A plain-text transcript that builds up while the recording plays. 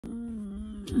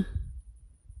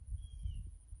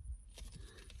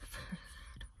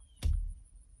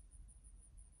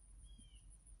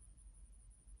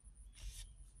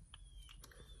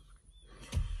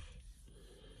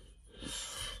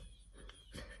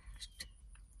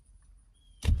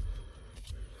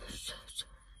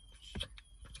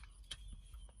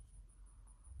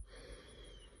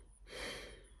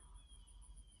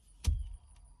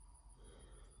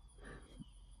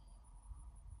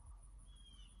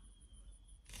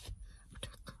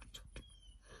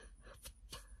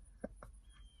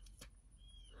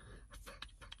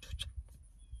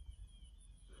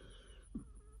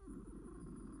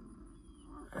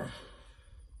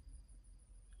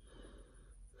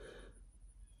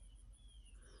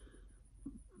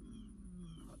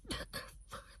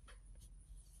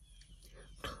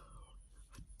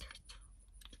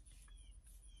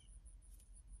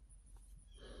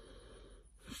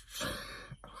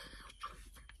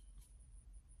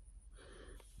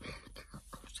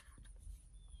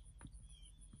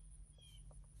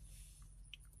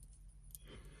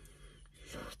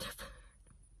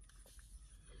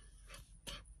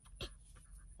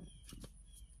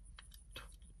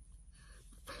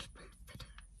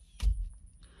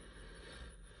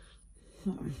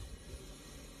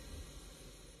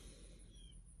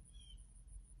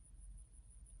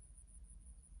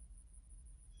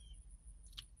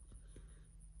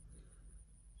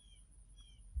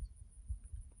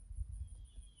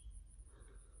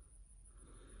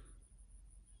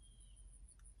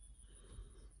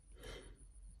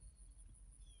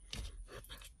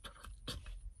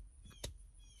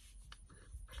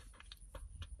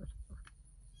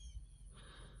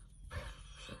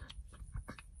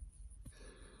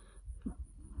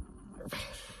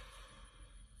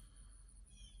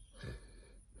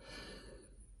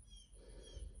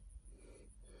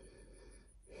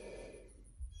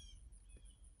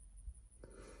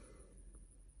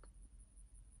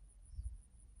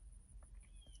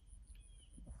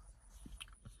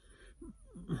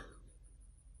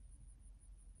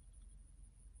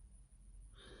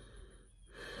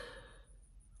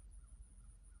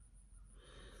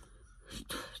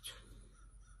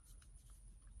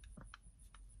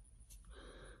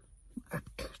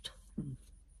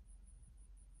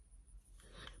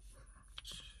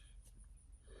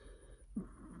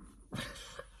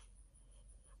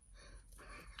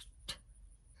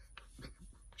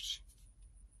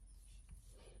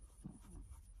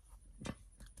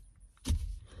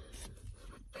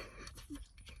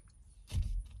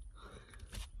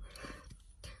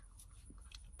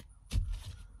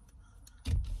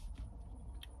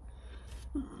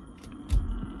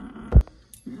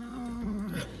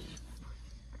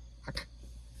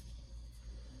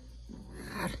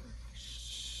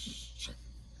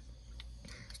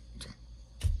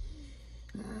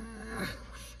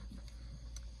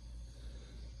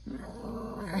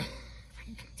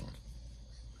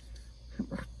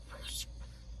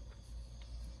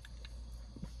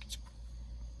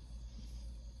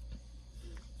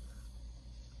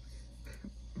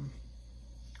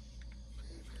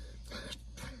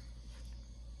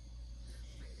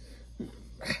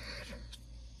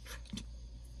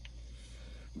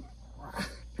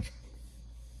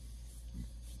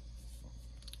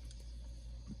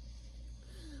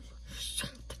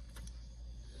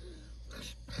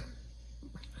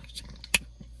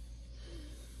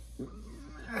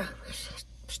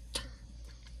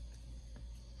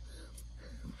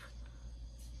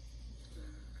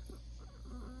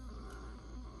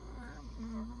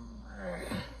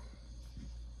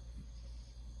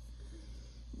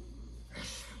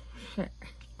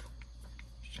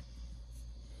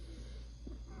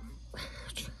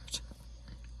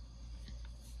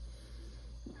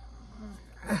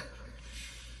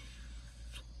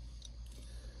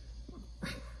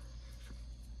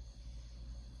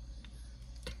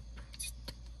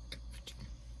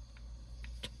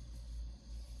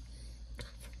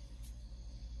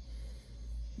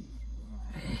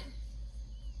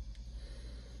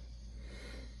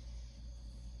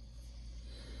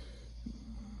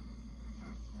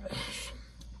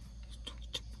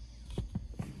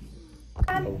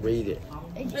I'll read it.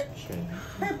 Okay.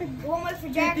 One more for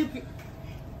Jack.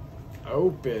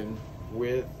 Open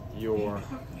with your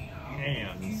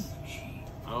hands.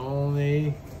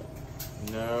 Only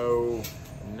no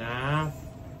knife,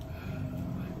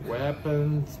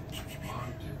 weapons,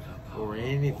 or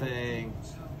anything.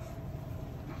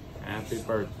 Happy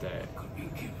birthday.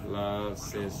 Love,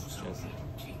 sis Jessica.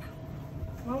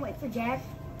 One wait for Jack.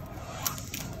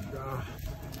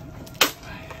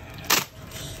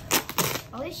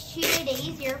 Oh, this she made it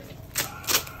easier.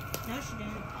 No, she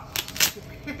didn't.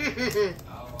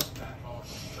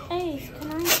 Hey,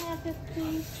 can I have it,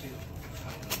 please?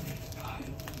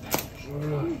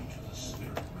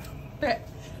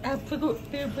 I forgot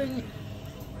to bring it.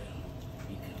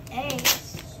 Hey.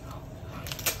 Guess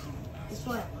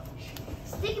what?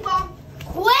 Sticky bomb.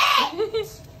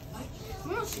 Quit! I'm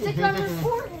gonna stick it on your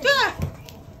forehead.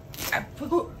 I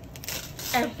forgot.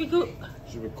 I forgot.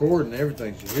 She's recording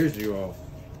everything. She hears you all.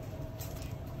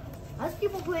 I was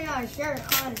people putting on a shirt and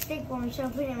calling it a stick bomb and she'll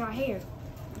put it in my hair.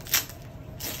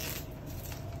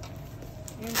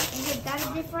 And is that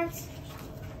a difference?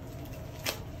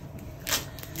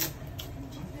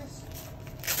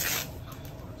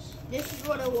 This is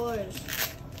what it was.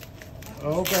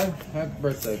 Oh, okay. Happy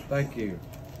birthday. Thank you.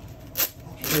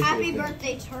 Appreciate Happy that.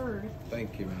 birthday, turd.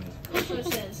 Thank you, man. That's what it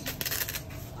says.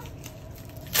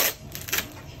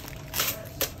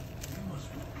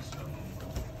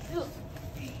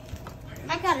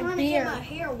 I got a Get my beer.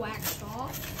 hair waxed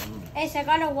off. Ace, I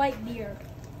got a white beer.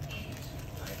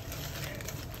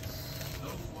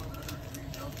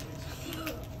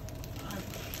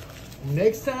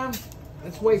 Next time,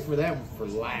 let's wait for that one for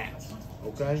last.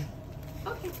 Okay?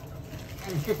 Okay.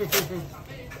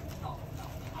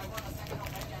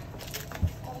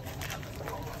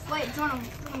 Wait, do you want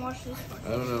to watch this one? I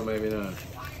don't know, maybe not.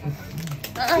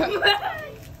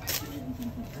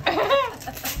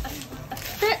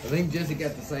 I think Jesse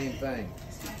got the same thing.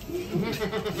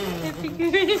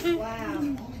 Wow.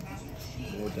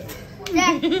 More tape.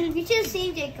 Dad, you should have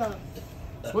seen Jacob.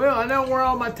 Well, I know where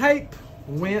all my tape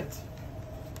went.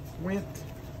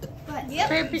 But yep,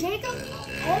 Jacob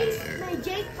always made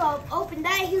Jacob open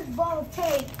that huge ball of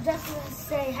tape just to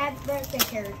say happy birthday,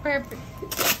 Terry. Perfect.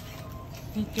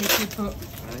 I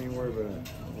ain't worried about it.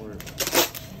 Don't worry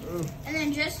about it. And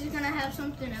then Jesse's gonna have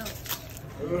something else.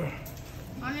 Ugh.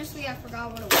 Honestly, I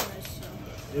forgot what it was. So.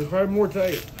 There's probably more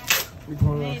tape.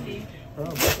 Maybe.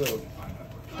 Probably so.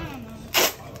 I don't know.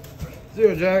 See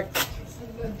you, Jack.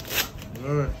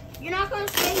 All right. You're not gonna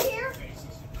stay here?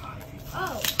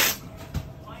 Oh.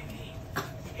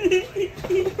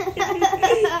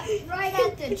 Right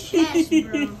at the chest,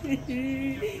 bro.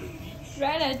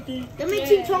 Right at the Let me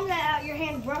keep tongue that out your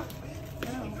hand, bro.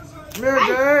 Come here,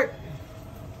 Jack.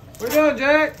 What you doing,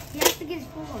 Jack? He has to get his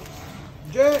phone.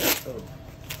 Jack.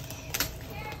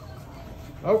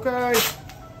 Oh. Okay.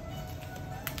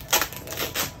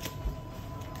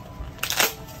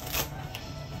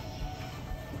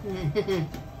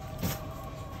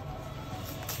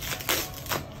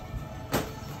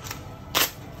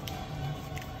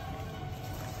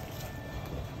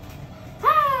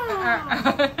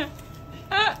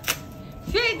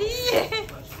 I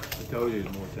told you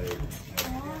there's more tape.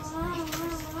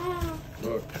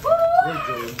 Look. Look,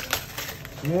 Jordan.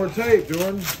 More tape,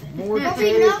 Jordan. More There'll be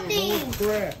tape. nothing. More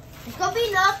crap. It's gonna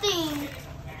be nothing.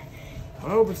 I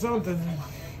hope it's something.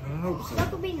 I hope so. It's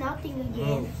not gonna be nothing I again.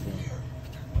 hope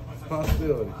so.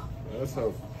 Possibility. Let's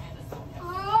hope.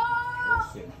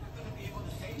 Let's see.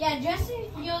 Yeah, Jesse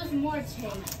used more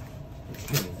tape.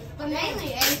 But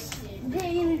mainly Ace did.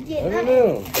 Didn't I get don't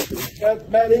know. It's got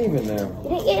about even now.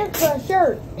 Didn't get it for a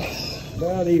shirt.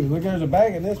 About even. Look, there's a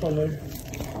bag in this one, though.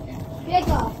 Pick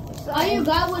off. All you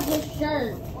got was his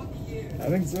shirt. I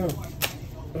think so.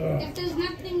 If there's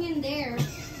nothing in there,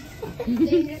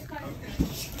 then just kind of.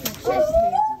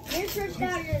 Your shirt's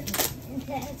got your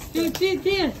intestines.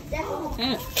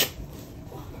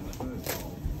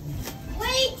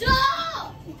 Wait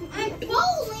up! I'm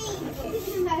bowling! Can you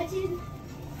imagine?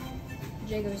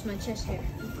 Jacob, it's my chest hair.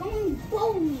 I'm going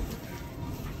bowling.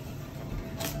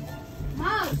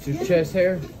 Mom, It's your chest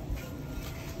hair?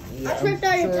 I tripped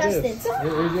out your it is. intestines.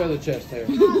 Here's your other chest hair.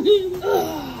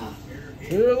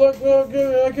 Here, look,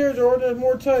 here, Jordan. There's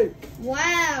more tape.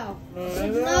 Wow. I It's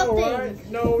know, nothing. right?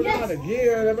 No, Yes. not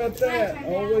again. How about that?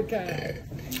 Holy cow.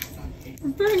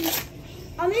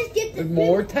 I'm just get the. There's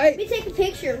more Let me tape. take a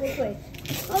picture real quick.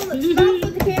 Oh, look, smile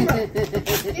for the camera.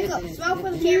 Jacob, smile for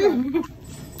the camera.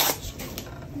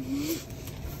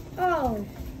 Oh.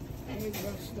 There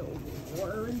goes the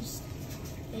words.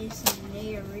 It's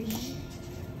nary.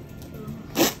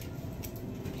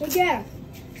 Hey, Jack,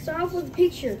 smile for the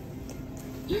picture.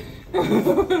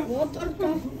 What?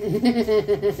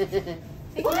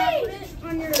 Hey, can I put it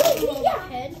on your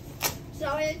head?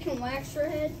 So it can wax your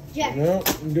head? Jack. No,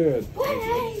 I'm good.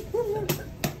 Hey.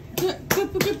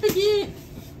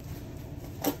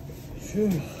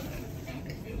 Phew.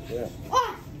 Yeah.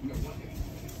 Oh.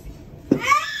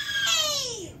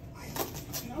 Hey!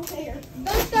 No fair.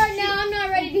 Don't start now. I'm not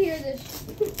ready to hear this.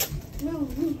 No.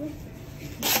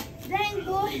 Dang,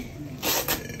 boy.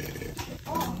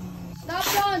 Oh. Stop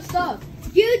drawing stuff.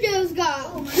 You just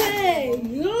got paid.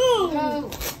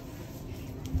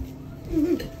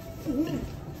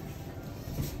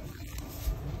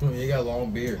 got a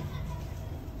long beard.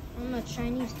 I'm a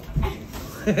Chinese guy.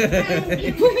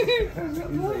 He's a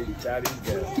Chinese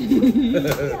guy.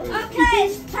 Okay,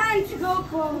 it's time to go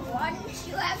for one.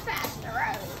 You have faster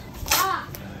road.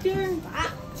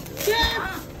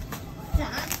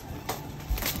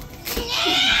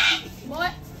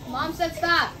 What? Mom said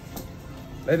stop.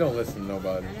 They don't listen to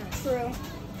nobody. True.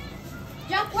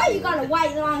 Jack, why you got a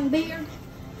white long beard?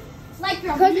 Like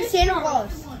your Because it's Santa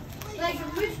Claus. Like your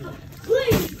Mr.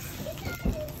 Please.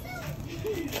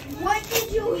 What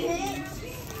did you hit?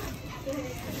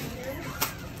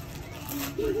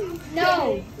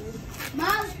 No.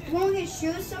 Mom swung his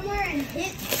shoe somewhere and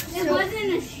hit. It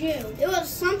wasn't a shoe. It was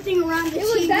something around the TV.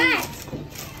 It was that.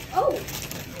 Oh.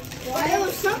 What? It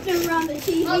was something around the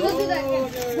TV. Oh, let's do that.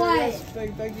 Okay, What? yes,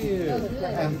 Thank you.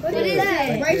 What is that?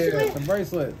 Thank you. Bracelet? Some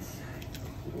bracelets.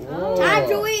 Whoa. Time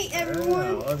to eat, everyone.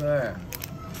 Yeah, look at that.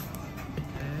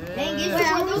 Dang, get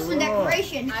some of those for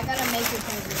decoration. I gotta make your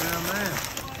present. Yeah, man.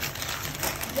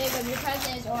 Jacob, your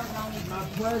present is origami. My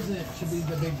present should be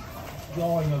the big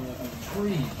drawing of a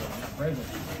tree. Not present.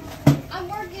 I'm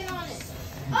working on it.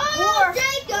 Oh,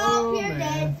 Jacob, Oh, you're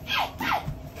man. dead.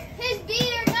 His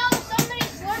beater, no, somebody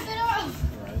slurp it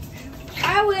off.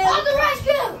 I will. On the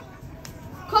rescue!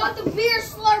 Caught the beer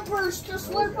slurpers to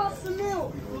slurp up the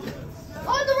milk.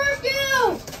 On the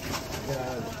rescue!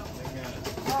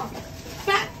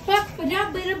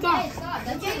 Hey, stop.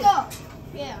 That's his. Jacob.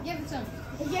 Yeah. Give him some.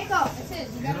 Hey, Jacob. That's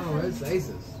his. You got No, it. it's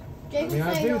aces. I Jacob, mean,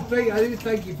 I say do no.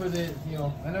 thank you for the,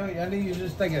 I knew you're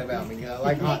just thinking about me. I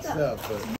like hot stuff, but.